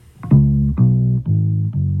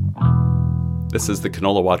This is the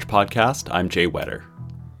Canola Watch podcast. I'm Jay Whetter.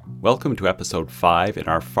 Welcome to episode 5 in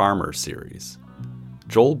our Farmer series.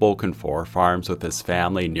 Joel Bokenfohr farms with his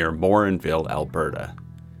family near Morinville, Alberta.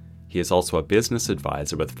 He is also a business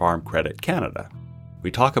advisor with Farm Credit Canada. We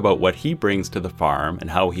talk about what he brings to the farm and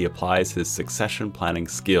how he applies his succession planning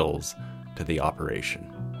skills to the operation.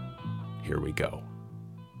 Here we go.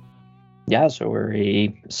 Yeah, so we're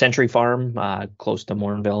a century farm close to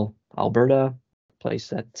Morinville, Alberta, place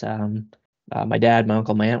that my dad, my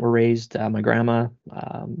uncle, my aunt were raised, my grandma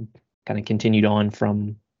kind of continued on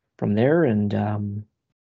from there. And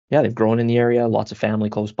they've grown in the area, lots of family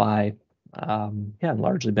close by. And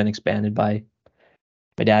largely been expanded by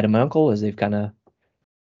my dad and my uncle as they've kind of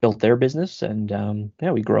built their business. And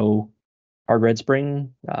we grow hard red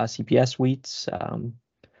spring, CPS wheats,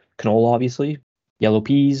 canola, obviously, yellow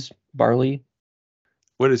peas, barley.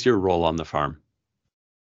 What is your role on the farm?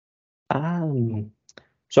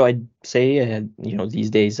 So I'd say, these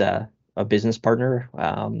days, a business partner,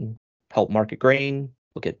 help market grain,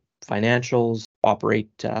 look at financials,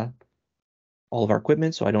 operate all of our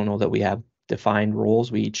equipment. So I don't know that we have defined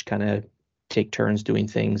roles. We each kind of take turns doing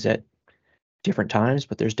things at different times,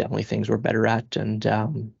 but there's definitely things we're better at. And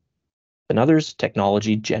than others,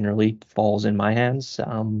 technology generally falls in my hands.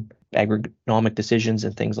 Agronomic decisions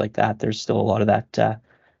and things like that. There's still a lot of that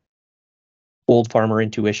old farmer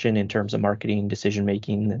intuition in terms of marketing, decision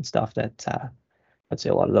making, and stuff. That I'd say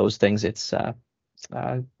a lot of those things. It's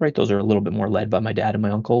right. Those are a little bit more led by my dad and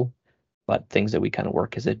my uncle, but things that we kind of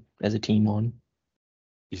work as a team on.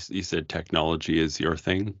 You said technology is your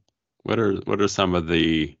thing. What are some of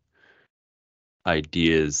the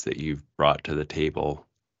ideas that you've brought to the table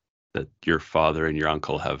that your father and your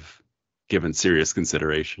uncle have given serious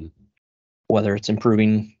consideration? Whether it's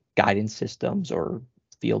improving guidance systems or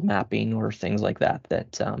field mapping or things like that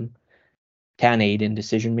can aid in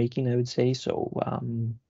decision making, I would say. So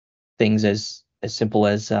things as simple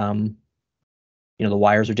as the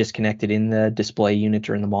wires are disconnected in the display unit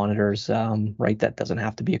or in the monitors, right? That doesn't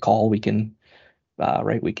have to be a call. We can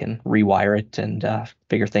rewire it and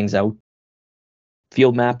figure things out.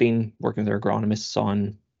 Field mapping, working with our agronomists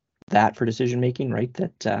on that for decision making, right?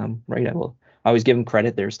 That I always give them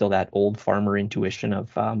credit. There's still that old farmer intuition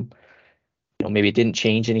of maybe it didn't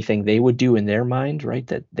change anything they would do in their mind, right?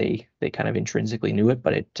 That they kind of intrinsically knew it,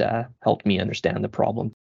 but it helped me understand the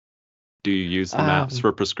problem. Do you use maps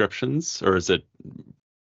for prescriptions, or is it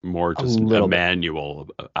more just a manual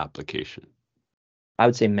application? I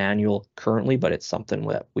would say manual currently, but it's something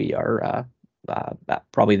that we are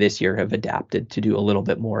probably this year have adapted to do a little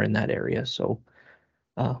bit more in that area. So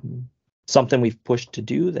something we've pushed to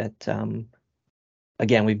do that,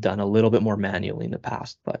 again, we've done a little bit more manually in the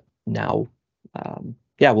past, but now,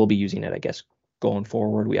 we'll be using it, I guess, going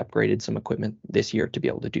forward. We upgraded some equipment this year to be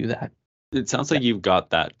able to do that. It sounds like you've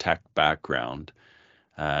got that tech background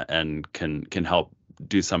and can help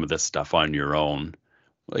do some of this stuff on your own.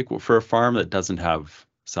 Like for a farm that doesn't have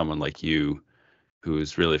someone like you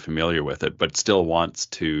who's really familiar with it, but still wants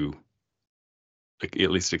to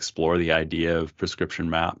at least explore the idea of prescription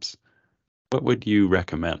maps, what would you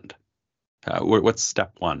recommend? What's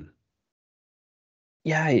step one?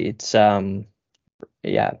 Yeah, it's right.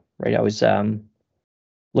 I always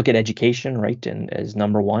look at education, right, and as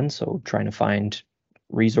number one. So trying to find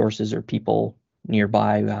resources or people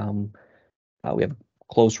nearby. We have a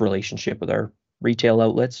close relationship with our retail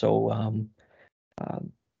outlets, so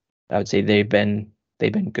I would say they've been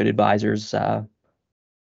good advisors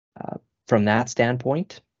from that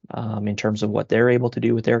standpoint, in terms of what they're able to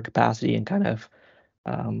do with their capacity and kind of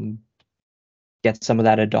get some of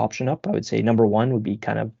that adoption up. I would say number one would be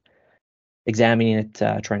kind of examining it,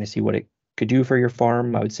 trying to see what it could do for your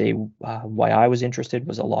farm. I would say why I was interested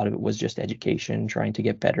was a lot of it was just education, trying to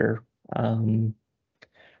get better for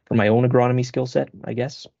my own agronomy skill set, I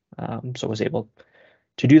guess. So I was able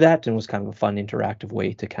to do that, and was kind of a fun interactive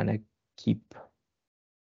way to kind of keep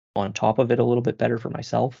on top of it a little bit better for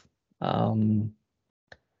myself. I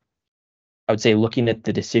would say looking at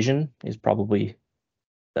the decision is probably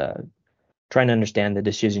trying to understand the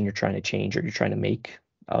decision you're trying to change or you're trying to make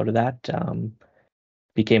out of that.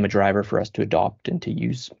 Became a driver for us to adopt and to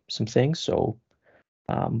use some things. So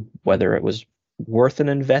whether it was worth an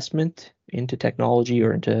investment into technology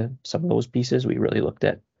or into some of those pieces, we really looked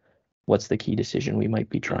at what's the key decision we might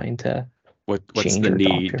be trying to change or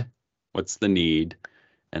adopt here. What's the need,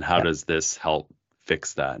 and how does this help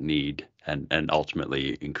fix that need and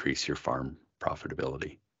ultimately increase your farm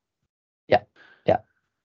profitability? Yeah.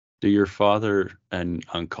 Do your father and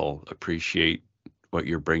uncle appreciate what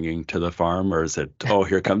you're bringing to the farm, or is it, oh,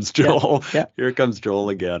 here comes Joel, Here comes Joel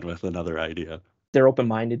again with another idea? They're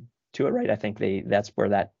open-minded to it, right? I think that's where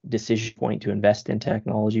that decision point to invest in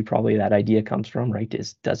technology, probably that idea comes from, right?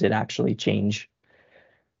 Is does it actually change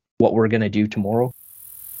what we're going to do tomorrow?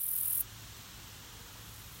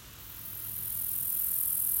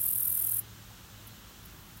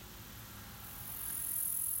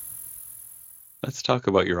 Let's talk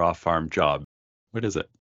about your off-farm job. What is it?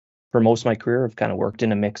 For most of my career, I've kind of worked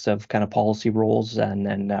in a mix of kind of policy roles and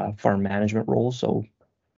then farm management roles. So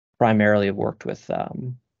primarily I've worked with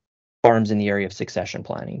farms in the area of succession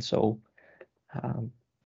planning. So um,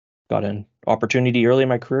 got an opportunity early in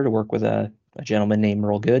my career to work with a gentleman named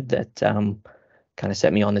Merle Good that kind of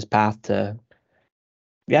set me on this path to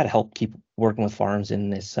help keep working with farms in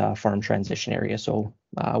this farm transition area. So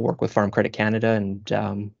work with Farm Credit Canada and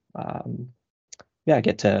I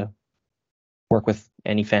get to work with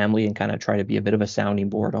any family and kind of try to be a bit of a sounding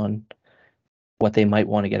board on what they might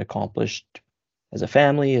want to get accomplished as a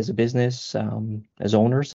family, as a business, as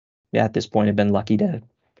owners. Yeah, at this point, I've been lucky to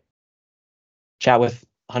chat with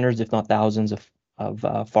hundreds, if not thousands,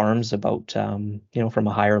 of farms about from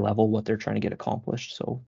a higher level what they're trying to get accomplished.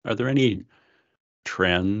 So, Are there any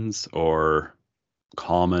trends or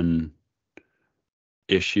common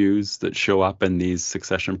issues that show up in these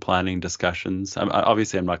succession planning discussions?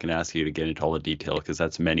 Obviously, I'm not going to ask you to get into all the detail because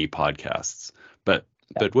that's many podcasts. But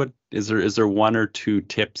what is there one or two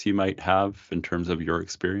tips you might have in terms of your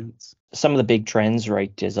experience? Some of the big trends,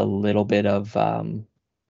 right, is a little bit of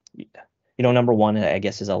number one, I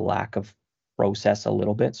guess, is a lack of process a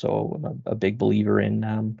little bit. So I'm a big believer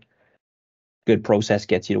in good process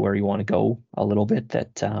gets you to where you want to go a little bit.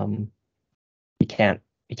 That you can't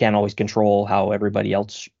always control how everybody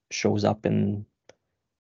else shows up in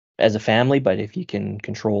as a family, but if you can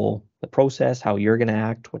control the process, how you're going to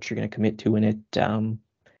act, what you're going to commit to in it,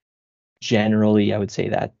 generally, I would say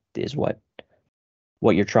that is what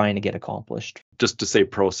you're trying to get accomplished. Just to say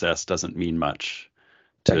process doesn't mean much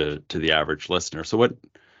to the average listener. So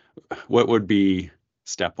what would be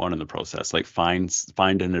step one in the process? Like find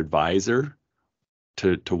an advisor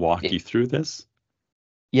to walk you through this?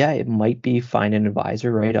 Yeah, it might be find an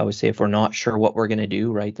advisor, right? I always say if we're not sure what we're going to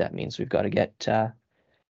do, right, that means we've got to get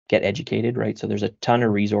educated, right? So there's a ton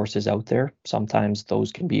of resources out there. Sometimes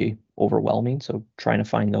those can be overwhelming. So trying to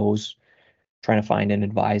find an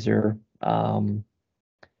advisor, starting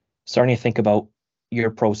to think about your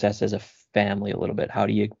process as a family a little bit. How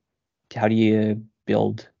do you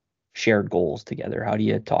build shared goals together? How do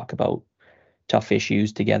you talk about tough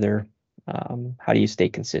issues together? How do you stay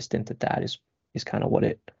consistent at that is kind of what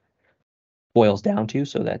it boils down to,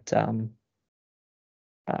 so that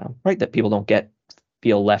that people don't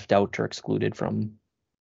feel left out or excluded from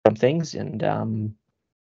things. And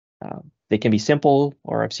they can be simple,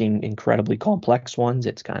 or I've seen incredibly complex ones.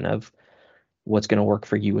 It's kind of what's going to work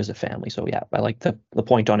for you as a family. So yeah, I like the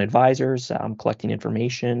point on advisors, collecting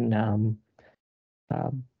information,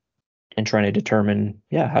 and trying to determine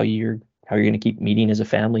how you're going to keep meeting as a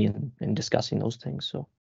family and discussing those things. So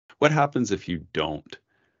what happens if you don't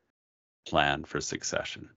plan for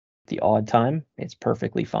succession? The odd time, it's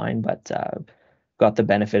perfectly fine, but got the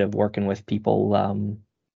benefit of working with people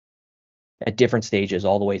at different stages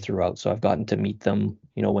all the way throughout. So I've gotten to meet them,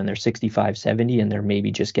 when they're 65, 70, and they're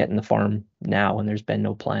maybe just getting the farm now, and there's been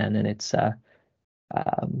no plan. And it's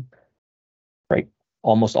right,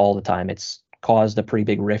 almost all the time, it's caused a pretty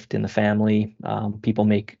big rift in the family. People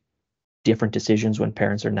make different decisions when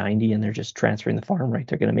parents are 90 and they're just transferring the farm, right?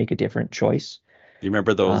 They're going to make a different choice. Do you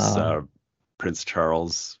remember those Prince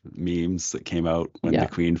Charles memes that came out when the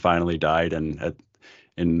Queen finally died, and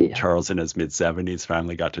Charles in his mid-70s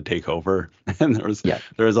finally got to take over, and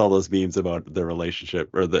there was all those memes about the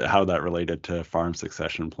relationship or how that related to farm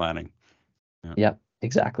succession planning. Yeah,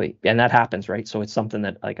 exactly, and that happens, right? So it's something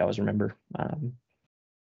that, like, I always remember,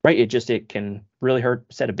 right? It can really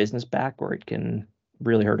set a business back, or it can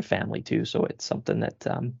really hurt a family too. So it's something that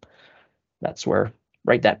that's where,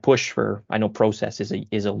 right, that push for, I know process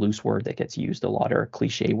is a loose word that gets used a lot, or a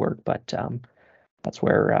cliche word, but that's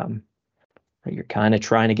where you're kind of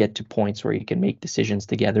trying to get to points where you can make decisions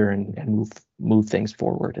together and move things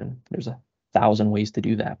forward. And there's 1,000 ways to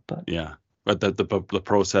do that. But yeah, but the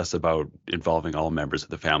process about involving all members of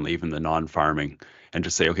the family, even the non-farming, and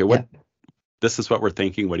just say, okay, this is what we're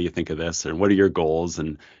thinking. What do you think of this? And what are your goals?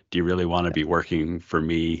 And do you really want to be working for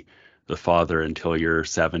me, the father, until you're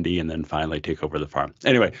 70 and then finally take over the farm?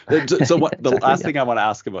 Anyway, so the last thing I want to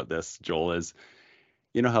ask about this, Joel, is,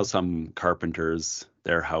 how some carpenters,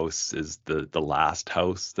 their house is the last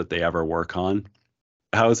house that they ever work on.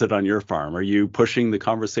 How is it on your farm? Are you pushing the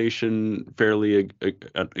conversation fairly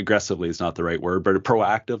aggressively, is not the right word, but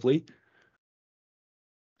proactively?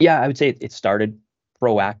 Yeah, I would say it started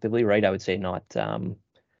proactively, right? I would say not,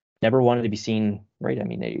 never wanted to be seen, right? I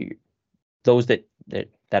mean, those that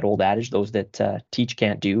old adage, those that teach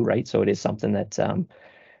can't do, right? So it is something that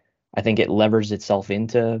I think it levers itself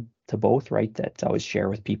into both, right? That I always share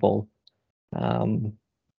with people. Um,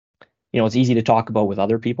 it's easy to talk about with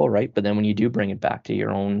other people, right? But then when you do bring it back to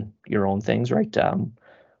your own things, right?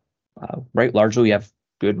 Right, largely we have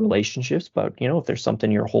good relationships, but if there's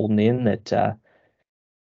something you're holding in that,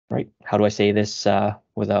 right, how do I say this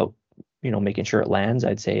without making sure it lands?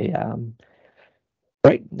 I'd say,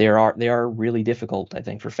 right, they are really difficult, I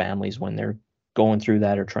think, for families when they're going through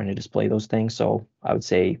that or trying to display those things. So I would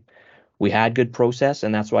say we had good process,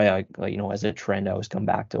 and that's why as a trend, I always come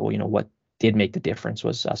back to, what did make the difference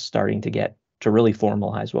was us starting to get to really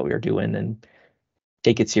formalize what we were doing and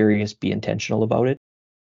take it serious, be intentional about it.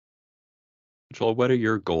 Joel, what are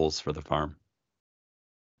your goals for the farm?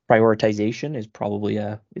 Prioritization is probably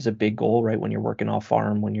a big goal, right? When you're working off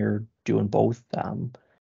farm, when you're doing both,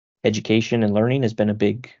 education and learning has been a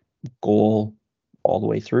big goal all the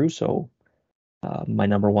way through. So my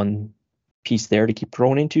number one piece there to keep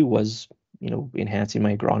growing into was, enhancing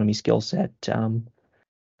my agronomy skill set,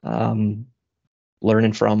 um,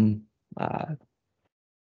 learning from,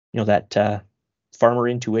 that farmer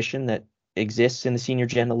intuition that exists in the senior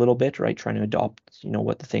gen a little bit, right? Trying to adopt,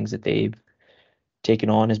 what the things that they've taken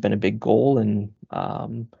on has been a big goal, and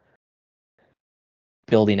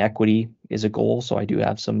building equity is a goal. So I do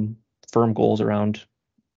have some firm goals around,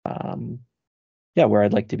 where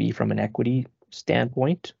I'd like to be from an equity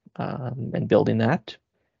standpoint, and building that.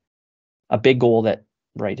 A big goal that,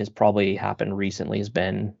 right, has probably happened recently has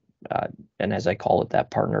been, and as I call it,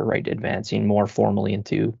 that partner, right, advancing more formally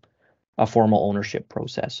into a formal ownership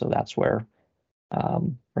process. So that's where,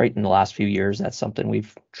 right, in the last few years, that's something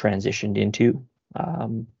we've transitioned into,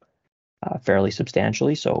 fairly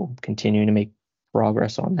substantially. So continuing to make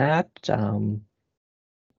progress on that.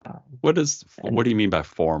 What And do you mean by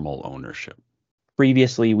formal ownership?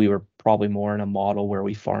 previously, we were probably more in a model where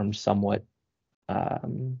we farmed somewhat,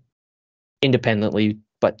 um, independently,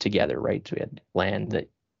 but together, right? So we had land that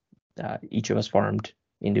each of us farmed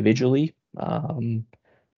individually,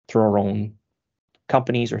 through our own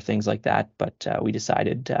companies or things like that. But we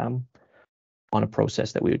decided, on a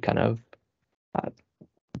process that we would kind of uh,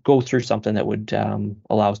 go through something that would,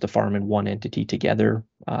 allow us to farm in one entity together,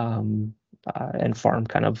 and farm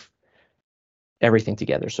kind of everything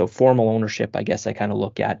together. So formal ownership, I guess I kind of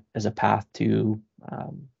look at as a path to,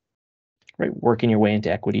 right, working your way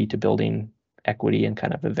into equity, to building equity and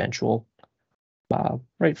kind of eventual,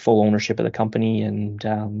 right, full ownership of the company,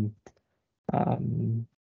 um,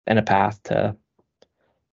 and a path to,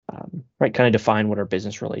 right, kind of define what our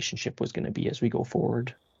business relationship was going to be as we go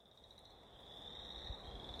forward.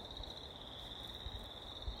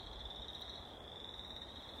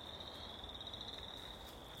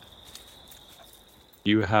 Do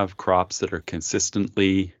you have crops that are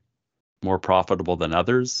consistently more profitable than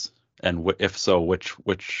others? And if so,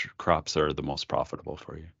 which crops are the most profitable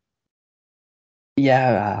for you?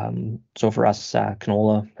 Yeah, so for us,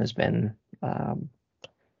 canola has been,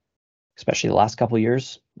 especially the last couple of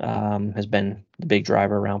years, has been the big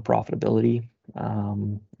driver around profitability.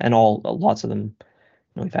 And lots of them,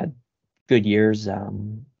 we've had good years,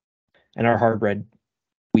 and our hard red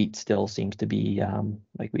wheat still seems to be,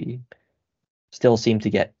 like we still seem to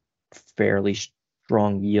get fairly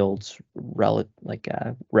strong yields relative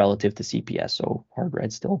to CPS. So hard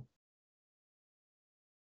red still.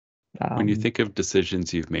 When you Um, think of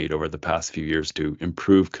decisions you've made over the past few years to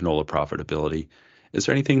improve canola profitability, is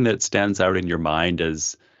there anything that stands out in your mind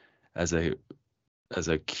as a as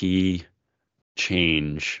a key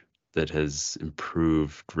change that has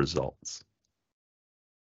improved results?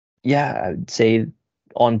 yeah, I would say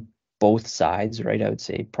on both sides, right? I would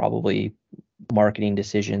say probably marketing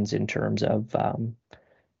decisions in terms of, uh,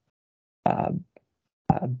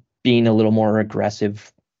 uh, being a little more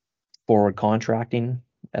aggressive forward contracting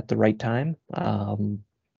at the right time.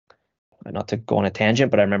 Not to go on a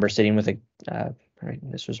tangent, but I remember sitting with right,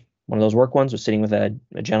 this was one of those work ones, was sitting with a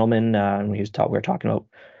gentleman, and we were talking about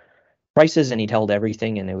prices, and he'd held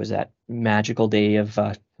everything, and it was that magical day of,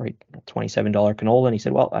 right, $27 canola, and he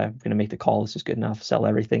said, well, I'm going to make the call. This is good enough, sell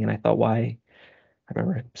everything. And I thought, why? I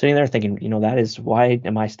remember sitting there thinking, that is, why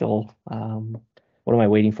am I still, what am I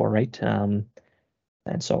waiting for, right? And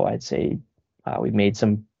so I'd say, we've made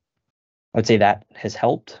some, I would say that has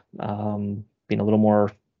helped, being a little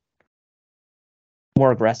more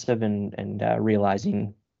aggressive, and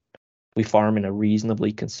realizing we farm in a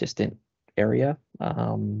reasonably consistent area,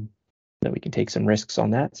 that we can take some risks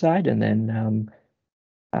on that side. And then,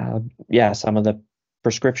 yeah, some of the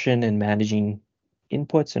prescription and managing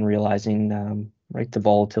inputs and realizing, right, the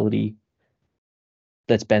volatility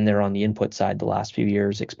that's been there on the input side the last few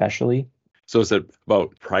years, especially. So is it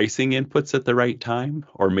about pricing inputs at the right time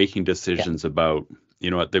or making Yeah, decisions about, you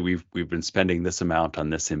know what, that we've been spending this amount on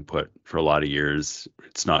this input for a lot of years,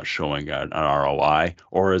 it's not showing an ROI?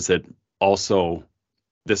 Or is it also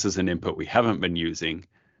this is an input we haven't been using,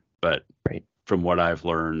 but right. from what I've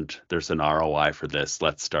learned, there's an ROI for this.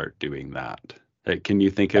 Let's start doing that. Can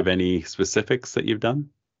you think Yeah. of any specifics that you've done?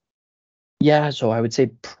 Yeah, so I would say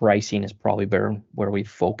pricing is probably where we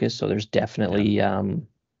focus. So Yeah.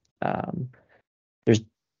 um, there's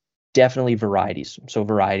definitely varieties. So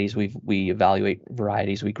varieties, we evaluate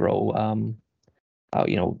varieties. We grow,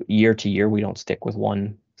 year to year. We don't stick with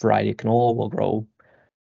one variety of canola. We'll grow.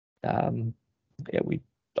 Um, yeah, we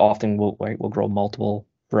often we'll grow multiple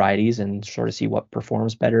varieties and sort of see what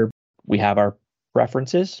performs better. We have our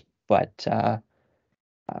preferences, but uh,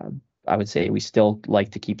 I would say we still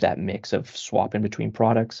like to keep that mix of swapping between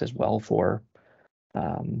products as well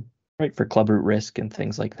um, right, for club root risk and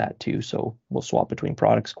things like that too. So we'll swap between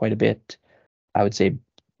products quite a bit. I would say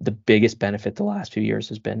the biggest benefit the last few years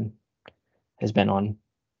has been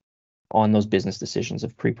on those business decisions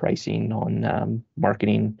of pre-pricing, on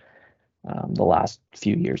marketing. The last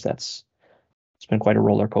few years, it's been quite a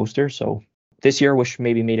roller coaster. So this year, wish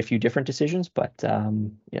maybe made a few different decisions, but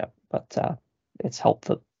yeah, but it's helped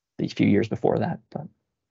the few years before that. But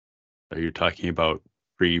Are you talking about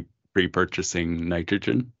pre-purchasing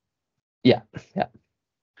nitrogen? yeah, yeah,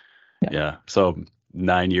 yeah, Yeah. So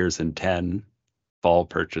 9 years and 10 fall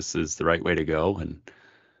purchase is the right way to go. And yeah,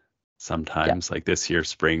 sometimes like this year,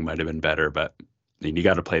 spring might have been better, but then you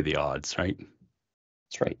got to play the odds, right?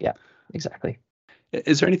 that's right. Yeah, exactly.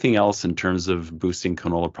 Is there anything else in terms of boosting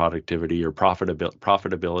canola productivity or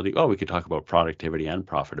profitability? Oh, we could talk about productivity and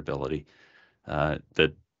profitability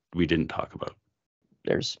that we didn't talk about.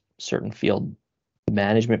 There's certain field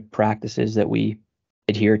management practices that we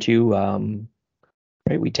adhere to.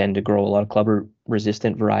 Right, we tend to grow a lot of clubber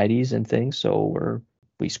resistant varieties and things. So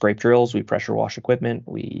we scrape drills, we pressure wash equipment.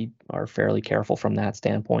 We are fairly careful from that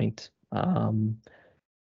standpoint.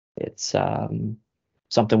 It's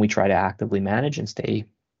something we try to actively manage and stay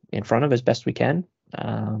in front of as best we can.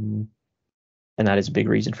 Um, and that is a big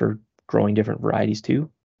reason for growing different varieties too.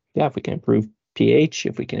 Yeah, if we can improve pH,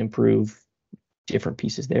 if we can improve different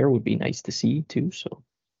pieces there, would be nice to see too. So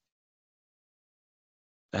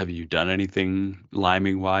Have you done anything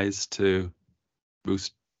liming wise to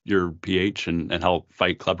boost your pH and help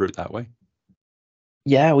fight clubroot that way?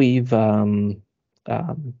 yeah, um,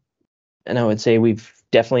 and I would say we've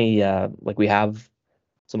definitely like we have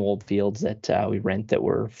some old fields that we rent that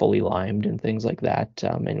were fully limed and things like that,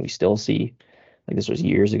 and we still see, like this was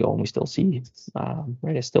years ago, and we still see,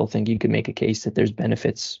 right. I still think you could make a case that there's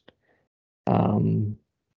benefits um,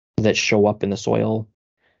 that show up in the soil,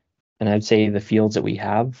 and I'd say the fields that we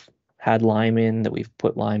have had lime in, that we've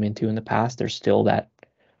put lime into in the past, there's still that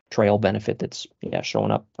trail benefit that's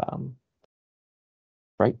showing up.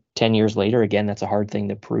 Right, 10 years later, again, that's a hard thing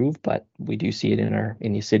to prove, but we do see it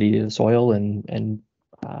in the acidity of the soil, and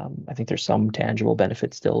I think there's some tangible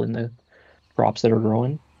benefit still in the crops that are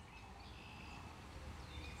growing.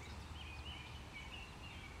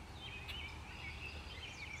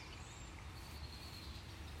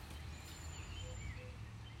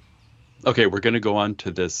 Okay, we're going to go on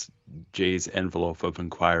to this Jay's envelope of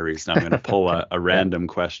inquiries. Now I'm going to pull Okay. a Yeah. random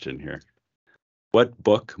question here. What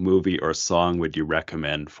book, movie, or song would you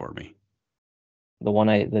recommend for me?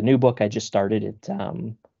 The new book I just started,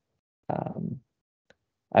 um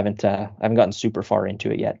I haven't gotten super far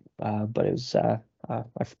into it yet, but it was I'm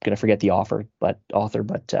gonna forget the author,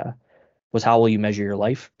 but was How Will You Measure Your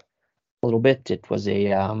Life? A little bit. It was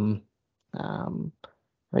a um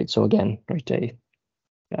right. So again, right,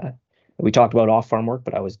 uh, we talked about off farm work,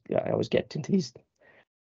 but I always get into these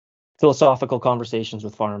philosophical conversations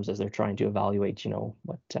with farms as they're trying to evaluate,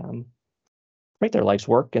 what right, their life's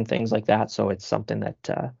work and things like that. So it's something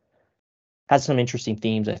that has some interesting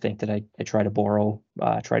themes. I think that I try to borrow,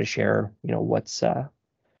 try to share. What's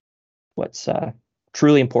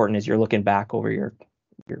truly important as you're looking back over your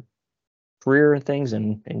career and things,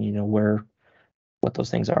 and where what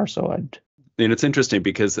those things are. So I'd And it's interesting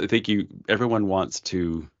because I think everyone wants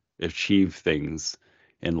to achieve things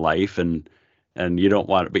in life and you don't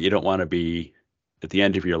want to be at the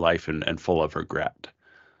end of your life and full of regret.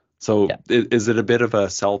 So yeah, is it a bit of a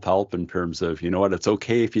self-help in terms of, you know what, it's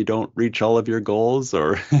okay if you don't reach all of your goals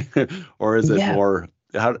or or is it yeah, more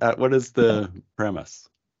what is yeah, the premise?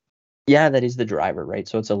 yeah. That is the driver, right?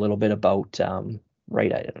 So it's a little bit about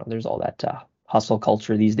right. I don't know. There's all that hustle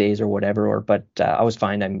culture these days or whatever. But I always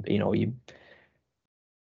find I'm you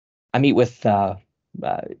I meet with a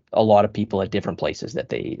lot of people at different places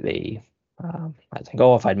that I think,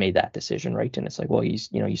 oh, if I'd made that decision, right? And it's like, well, you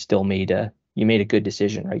still made a good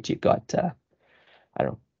decision, right? You've got I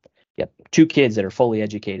don't know, you have 2 kids that are fully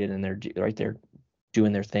educated and they're right there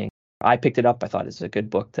doing their thing. I picked it up. I thought it's a good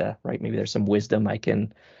book to, right? Maybe there's some wisdom I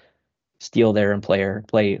can steal there and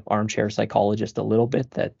play armchair psychologist a little bit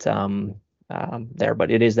there.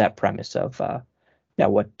 But it is that premise of how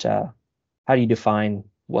do you define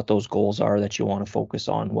what those goals are that you want to focus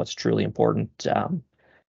on? What's truly important?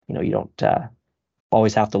 You don't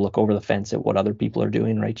always have to look over the fence at what other people are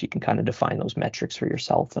doing, right? You can kind of define those metrics for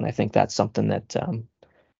yourself, and I think that's something that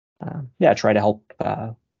I try to help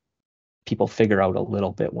people figure out a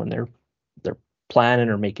little bit when they're planning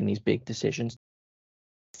or making these big decisions.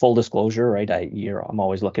 Full disclosure, right? I'm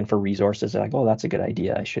always looking for resources. Like, oh, that's a good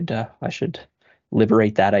idea. I should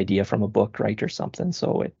liberate that idea from a book, right, or something.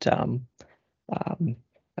 So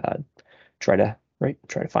uh, try to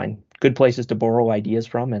find good places to borrow ideas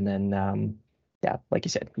from, and then like you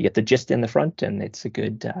said, you get the gist in the front, and it's a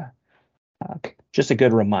good just a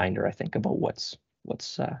good reminder, I think, about what's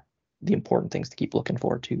the important things to keep looking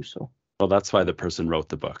forward to. So. Well, that's why the person wrote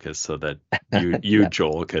the book, is so that you Yeah.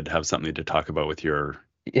 Joel, could have something to talk about with your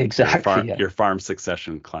Exactly. your farm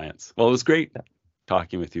succession clients. Well, it was great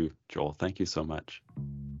talking with you, Joel. Thank you so much.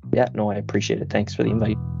 Yeah, no, I appreciate it. Thanks for the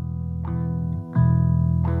invite.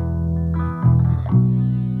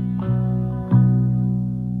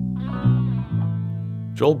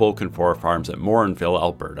 Joel Bokenfohr farms at Morinville,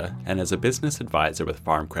 Alberta, and is a business advisor with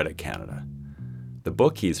Farm Credit Canada. The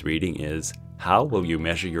book he's reading is How Will You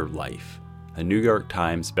Measure Your Life?, a New York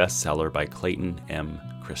Times bestseller by Clayton M.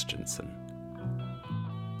 Christensen.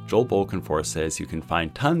 Joel Bokenfohr says you can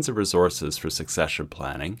find tons of resources for succession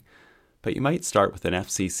planning, but you might start with an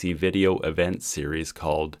FCC video event series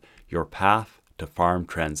called Your Path to Farm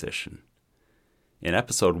Transition. In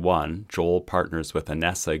episode 1, Joel partners with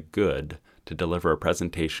Anessa Good to deliver a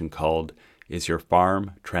presentation called Is Your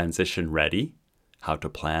Farm Transition Ready? How to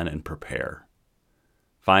Plan and Prepare.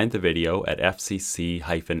 Find the video at fcc-fac.ca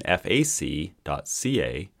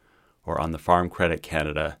or on the Farm Credit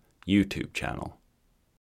Canada YouTube channel.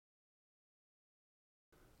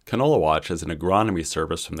 Canola Watch is an agronomy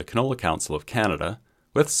service from the Canola Council of Canada,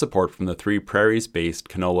 with support from the 3 prairies-based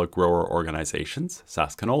canola grower organizations,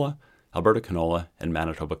 SaskCanola, Alberta Canola, and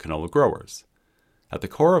Manitoba Canola Growers. At the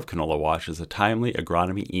core of Canola Watch is a timely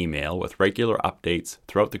agronomy email with regular updates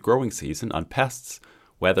throughout the growing season on pests,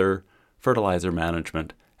 weather, fertilizer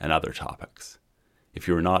management, and other topics. If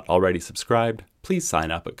you are not already subscribed, please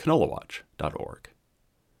sign up at canolawatch.org.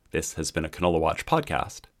 This has been a Canola Watch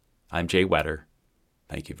podcast. I'm Jay Whetter.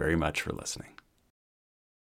 Thank you very much for listening.